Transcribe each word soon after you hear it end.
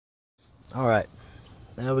Alright,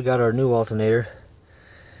 now we got our new alternator.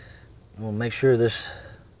 We'll make sure this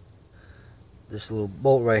little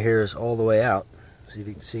bolt right here is all the way out. So if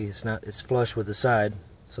you can see, it's flush with the side,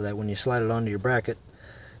 so that when you slide it onto your bracket,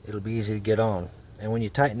 it'll be easy to get on. And when you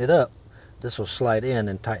tighten it up, this will slide in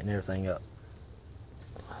and tighten everything up.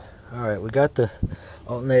 Alright, we got the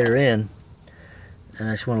alternator in, and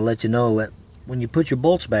I just want to let you know that when you put your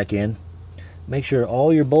bolts back in, make sure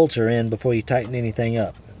all your bolts are in before you tighten anything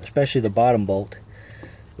up, especially the bottom bolt,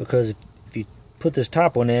 because if you put this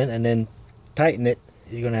top one in and then tighten it,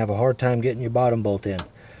 you're going to have a hard time getting your bottom bolt in.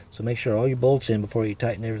 So make sure all your bolts in before you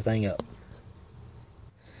tighten everything up.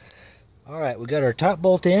 Alright, we got our top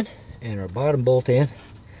bolt in and our bottom bolt in.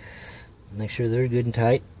 Make sure they're good and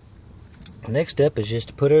tight. The next step is just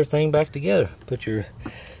to put everything back together. Put your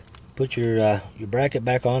bracket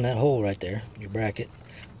back on that hole right there, your bracket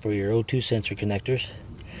for your O2 sensor connectors.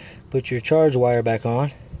 Put your charge wire back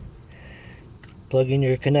on. Plug in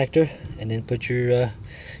your connector, and then put your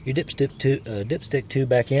dipstick tube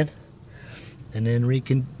back in, and then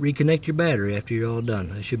reconnect your battery after you're all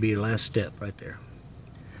done. That should be your last step right there.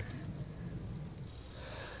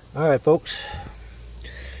 Alright folks,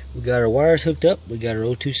 we got our wires hooked up. We got our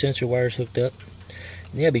O2 sensor wires hooked up.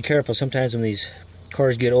 And yeah, be careful. Sometimes when these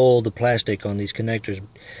cars get old, the plastic on these connectors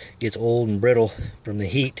gets old and brittle from the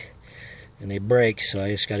heat, and they break. So I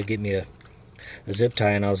just got to get me a zip tie,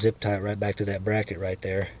 and I'll zip tie it right back to that bracket right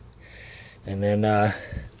there. And then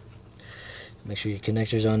make sure your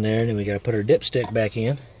connector's on there. And then we got to put our dipstick back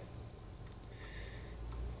in.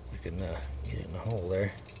 You can get it in the hole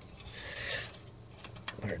there.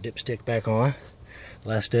 Put our dipstick back on.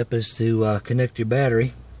 Last step is to connect your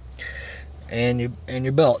battery and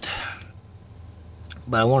your belt.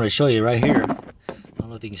 But I wanted to show you right here. I don't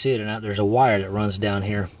know if you can see it or not. There's a wire that runs down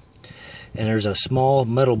here, and there's a small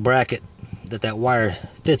metal bracket that wire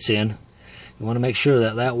fits in. You want to make sure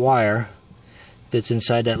that wire fits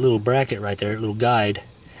inside that little bracket right there, little guide,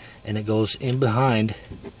 and it goes in behind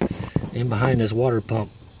this water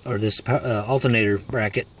pump, or this alternator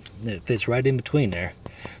bracket. It fits right in between there.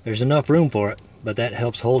 There's enough room for it, but that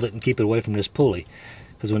helps hold it and keep it away from this pulley,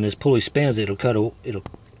 because when this pulley spins, it'll cut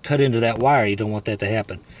into that wire. You don't want that to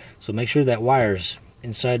happen. So make sure that wire's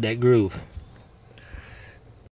inside that groove.